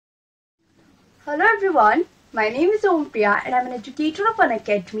Hello everyone, my name is Priya and I'm an educator of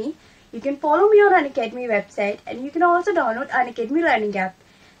Unacademy. You can follow me on Unacademy website and you can also download Unacademy learning app.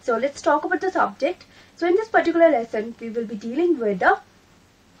 So let's talk about the subject. So in this particular lesson, we will be dealing with the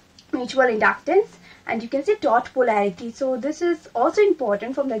mutual inductance and you can see dot polarity. So this is also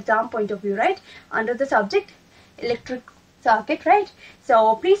important from the exam point of view, right? Under the subject electric circuit, right?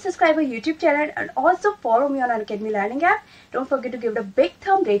 So please subscribe our YouTube channel and also follow me on Unacademy learning app. Don't forget to give it a big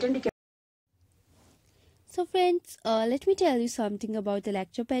thumb rate and So friends, let me tell you something about the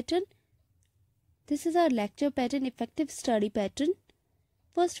lecture pattern. This is our lecture pattern, effective study pattern.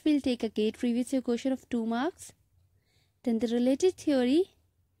 First, we'll take a gate previous year question of 2 marks. Then the related theory.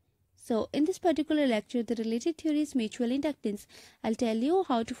 So in this particular lecture, the related theory is mutual inductance. I'll tell you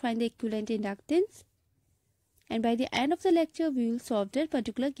how to find the equivalent inductance. And by the end of the lecture, we will solve that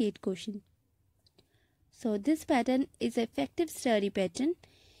particular gate question. So this pattern is effective study pattern.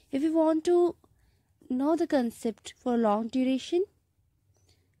 If you want to know the concept for long duration,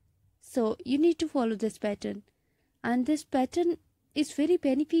 so you need to follow this pattern, and this pattern is very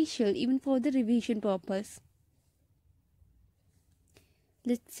beneficial even for the revision purpose.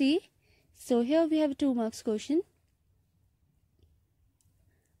 Let's see. So here we have a 2 marks question.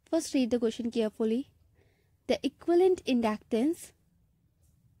 First, read the question carefully. The equivalent inductance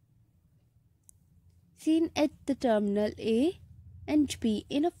seen at the terminal A and B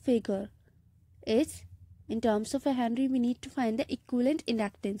in a figure is, in terms of a Henry, we need to find the equivalent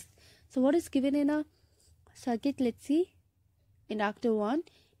inductance. So what is given in a circuit? Let's see. Inductor 1,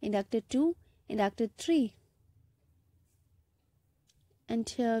 inductor 2, inductor 3. And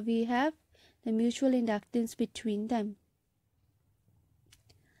here we have the mutual inductance between them.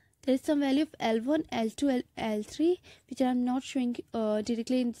 There is some value of L1, L2, L3, which I am not showing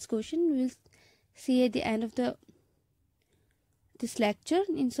directly in this question. We will see at the end of this lecture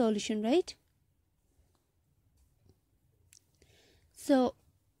in solution, right? So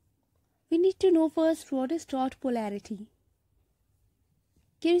we need to know first what is dot polarity.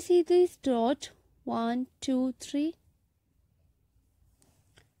 Can you see this dot? 1, 2, 3.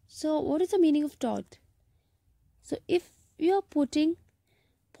 So what is the meaning of dot? So if you are putting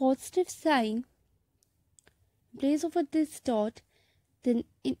positive sign in place of this dot, then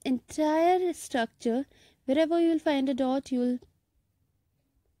in entire structure, wherever you will find a dot, you will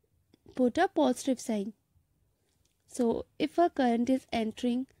put a positive sign. So if a current is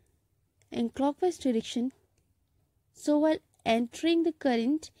entering in clockwise direction, so while entering the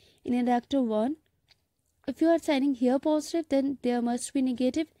current in inductor 1, if you are signing here positive, then there must be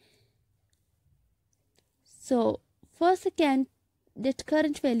negative. So first that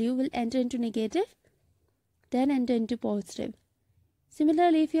current value will enter into negative, then enter into positive.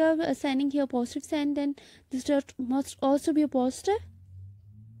 Similarly, if you are assigning here positive sign, then this dot must also be a positive.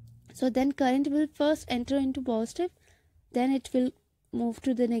 So then current will first enter into positive, then it will move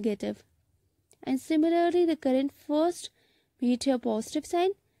to the negative. And similarly, the current first meet here positive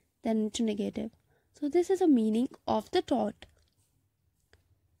sign, then into negative. So this is the meaning of the dot.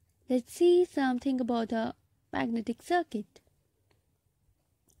 Let's see something about the magnetic circuit.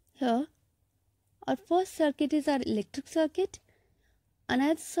 Here, our first circuit is our electric circuit.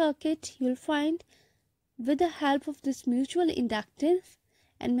 Another circuit you will find with the help of this mutual inductance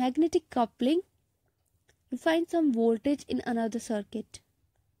and magnetic coupling, you find some voltage in another circuit.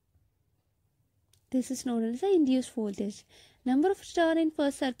 This is known as the induced voltage. Number of turn in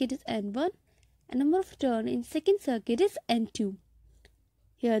first circuit is N1 and number of turn in second circuit is N2.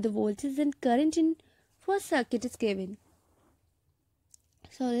 Here the voltage and current in first circuit is given.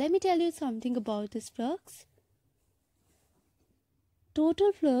 So let me tell you something about this flux.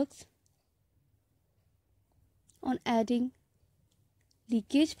 Total flux on adding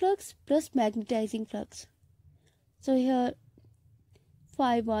leakage flux plus magnetizing flux. So here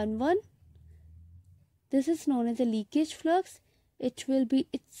 511, this is known as a leakage flux. It will be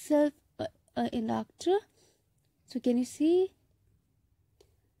itself an inductor. So can you see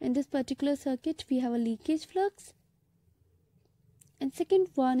in this particular circuit we have a leakage flux, and second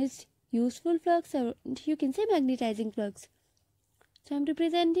one is useful flux, or you can say magnetizing flux. So I am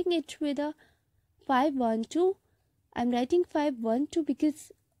representing it with a 512. I am writing 512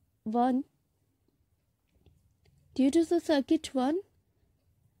 because 1, due to the circuit 1,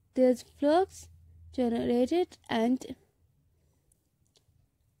 there is flux generated and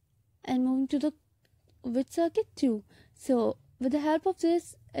moving to the which circuit 2. So with the help of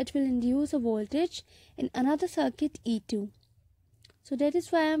this, it will induce a voltage in another circuit E2. So that is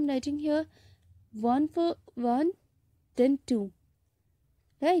why I am writing here 1 for 1, then 2,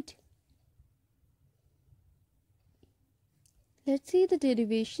 right? Let's see the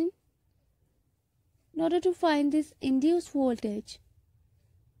derivation. In order to find this induced voltage,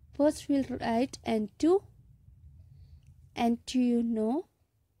 first we'll write N2. N2 you know,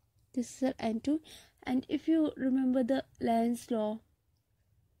 this is our N2, and if you remember the Lenz's law,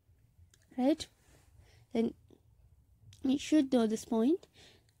 right, then you should know this point.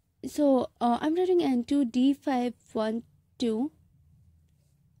 So I'm writing N2 D512,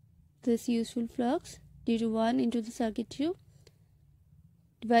 this useful flux due to 1 into the circuit tube,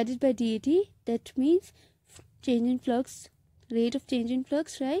 divided by DAT, that means change in flux, rate of change in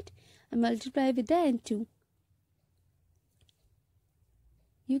flux, right, and multiply with the N2.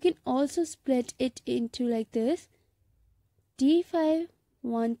 You can also split it into like this,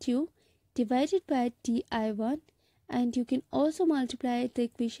 D512 divided by DI1, and you can also multiply the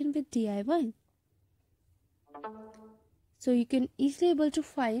equation with DI1. So you can easily able to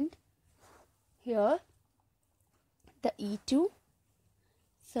find here the E2.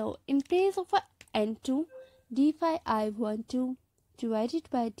 So in place of a N2, D5I12 divided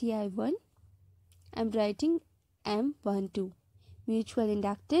by DI1, I'm writing M12, mutual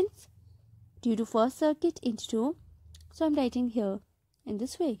inductance due to first circuit into 2. So I'm writing here in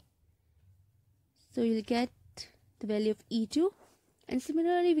this way. So you'll get the value of E2, and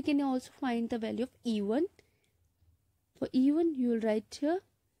similarly we can also find the value of E1. For E1 you will write here,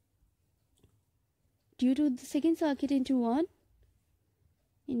 due to the second circuit into 1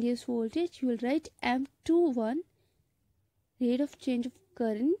 induced voltage, you will write M21, rate of change of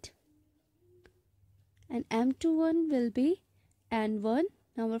current, and M21 will be N1,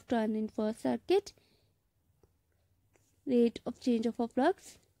 number of turn in first circuit, rate of change of a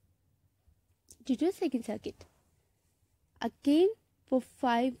flux due to a second circuit. Again, for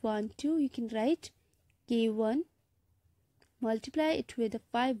 512 you can write K1, multiply it with the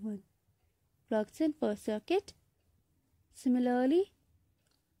 5-1, flux in first circuit. Similarly,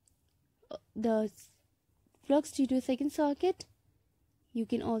 the flux due to a second circuit, you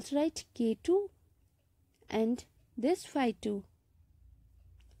can also write K2 and this phi2.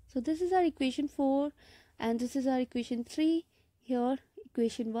 So this is our equation 4 and this is our equation 3. Here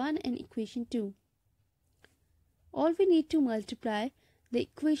equation 1 and equation 2. All we need to multiply the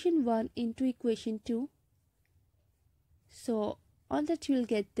equation 1 into equation 2. So on that you will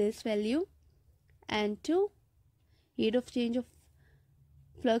get this value, N2, rate of change of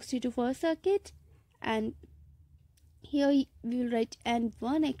flux due to first circuit, and here we will write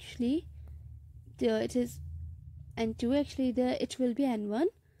N1 actually, there it is N2 actually, there it will be N1.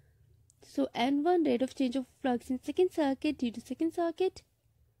 So N1, rate of change of flux in second circuit due to second circuit.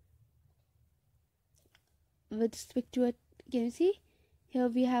 With respect to it, can you see here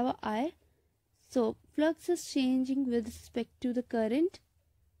we have a I, so flux is changing with respect to the current.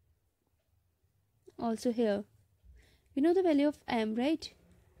 Also here we know the value of M, right?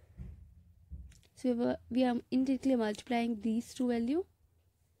 So we are indirectly multiplying these two values,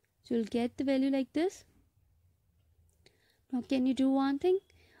 so you'll get the value like this. Now can you do one thing?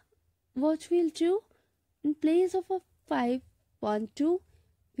 What we'll do, in place of a 512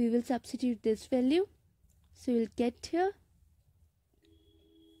 we will substitute this value. So we'll get here,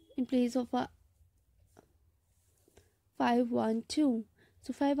 in place of a 512,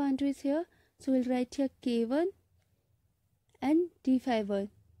 so 512 is here, so we'll write here K1 and D51.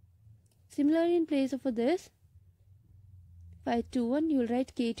 Similarly, in place of this 521, you will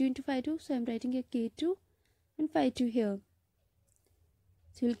write K2 into 52, so I'm writing here K2 and 52 here.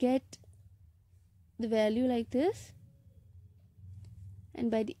 So you'll get the value like this,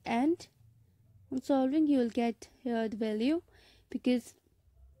 and by the end on solving you will get here the value, because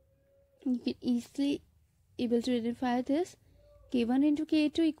you can easily able to identify this. K1 into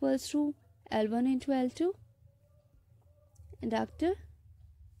K2 equals to L1 into L2, inductor,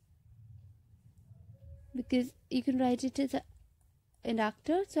 because you can write it as an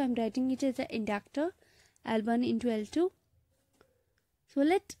inductor, so I'm writing it as an inductor, L1 into L2. So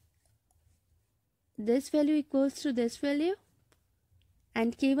let this value equals to this value,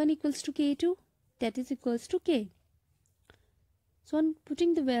 and K1 equals to K2, that is equals to K. So on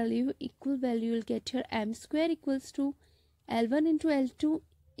putting the value, equal value, you will get here M square equals to L1 into L2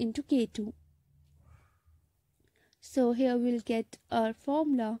 into K2. So here we will get our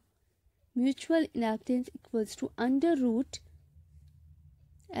formula, mutual inductance equals to under root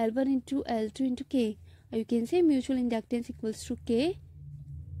L1 into L2 into K, or you can say mutual inductance equals to K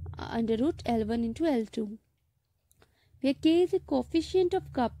under root L1 into L2, where K is a coefficient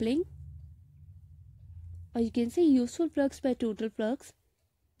of coupling, or you can say useful flux by total flux.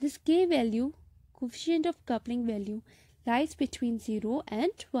 This K value, coefficient of coupling value, lies between 0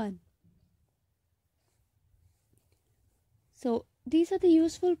 and 1. So these are the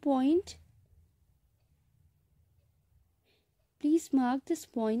useful points please mark this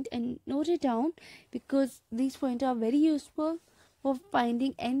point and note it down, because these points are very useful for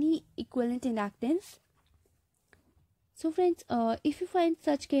finding any equivalent inductance. So friends, if you find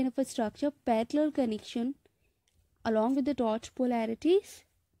such kind of a structure, parallel connection along with the dot polarities,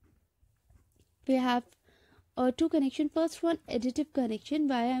 we have two connection. First one, additive connection.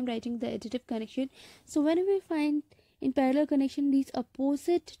 Why I am writing the additive connection? So whenever we find in parallel connection these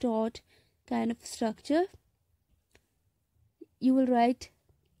opposite dot kind of structure, you will write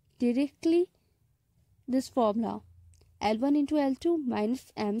directly this formula: L1 into L2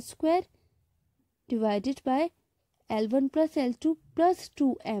 minus m square divided by L1 plus L2 plus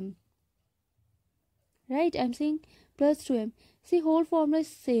 2m. Right, I'm saying plus 2m. See, whole formula is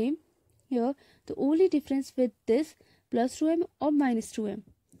same here. The only difference with this plus 2m or minus 2m.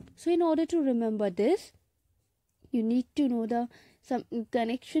 So in order to remember this, you need to know the some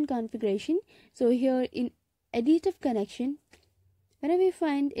connection configuration. So here in additive connection, whenever we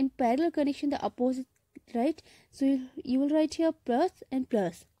find in parallel connection the opposite, right? So you will write here plus and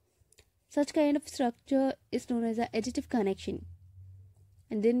plus. Such kind of structure is known as an additive connection.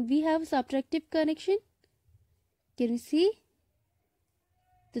 And then we have subtractive connection. Can you see?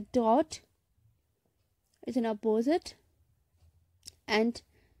 The dot is an opposite, and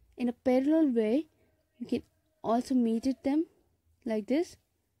in a parallel way you can also meet it them like this.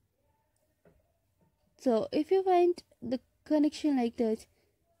 So if you find the connection like this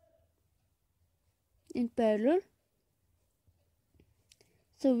in parallel,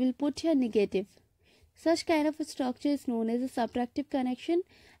 so we'll put here negative. Such kind of a structure is known as a subtractive connection,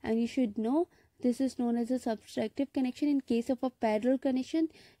 and you should know this is known as a subtractive connection in case of a parallel connection,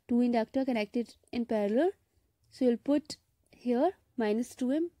 two inductor connected in parallel. So you'll put here minus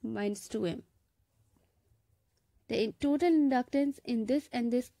 2m minus 2m. The total inductance in this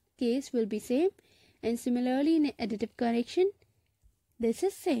and this case will be same, and similarly in additive connection this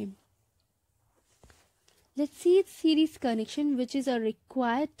is same. Let's see series connection, which is a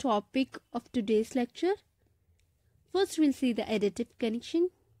required topic of today's lecture. First we'll see the additive connection.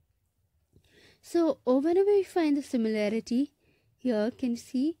 So whenever we find the similarity, here can you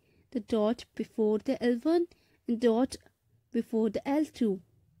see the dot before the L1 and dot before the L2.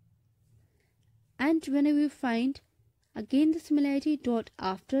 And whenever we find again the similarity, dot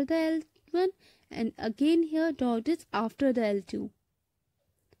after the L1, and again here dot is after the L2.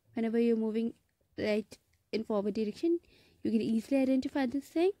 Whenever you're moving right in forward direction, you can easily identify this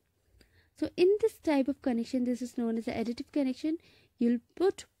thing. So in this type of connection, this is known as the additive connection. You'll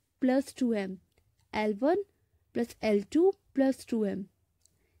put plus 2m, L1 plus L2 plus 2m.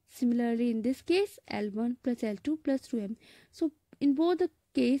 Similarly in this case, L1 plus L2 plus 2m. So in both the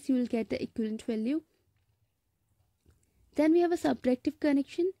case you will get the equivalent value. Then we have a subtractive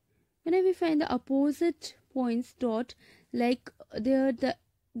connection. Whenever we find the opposite points dot, like there the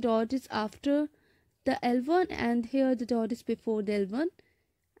dot is after the L1 and here the dot is before the L1,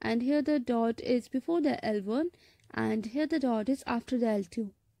 and here the dot is before the L1 and here the dot is after the L2.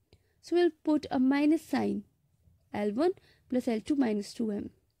 So we'll put a minus sign, L1 plus L2 minus 2m.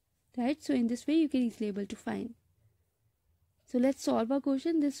 Right, so in this way you can easily able to find. So let's solve our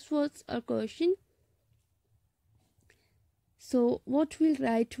question. This was our question. So what we'll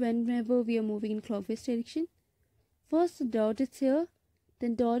write whenever we are moving in clockwise direction? First the dot is here,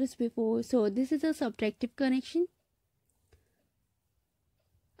 then dot is before. So this is a subtractive connection.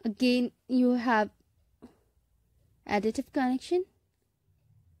 Again you have additive connection.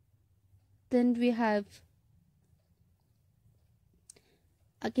 Then we have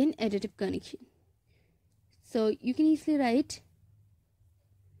again additive connection. So you can easily write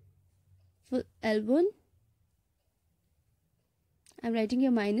for L1, I'm writing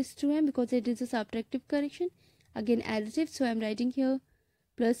here minus 2m because it is a subtractive connection. Again additive, so I'm writing here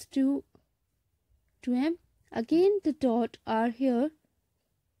plus 2m. Again the dot are here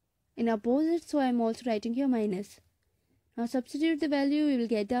in opposite, so I'm also writing here minus. Now substitute the value, we will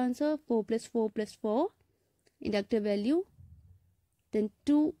get the answer 4 plus 4 plus 4, inductor value, then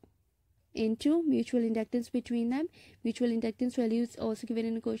 2 into mutual inductance between them. Mutual inductance value is also given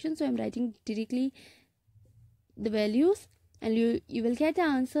in the question, so I'm writing directly the values, and you will get the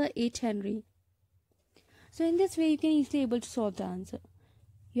answer 8 Henry. So in this way you can easily able to solve the answer.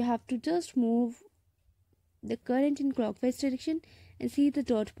 You have to just move the current in clockwise direction and see the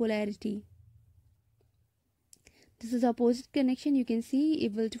dot polarity. This is opposite connection, you can see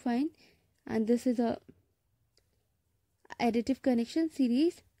able to find, and this is a additive connection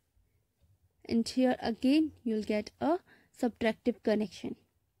series, and here again you'll get a subtractive connection.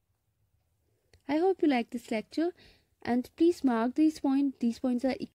 I hope you like this lecture, and please mark these points. These points are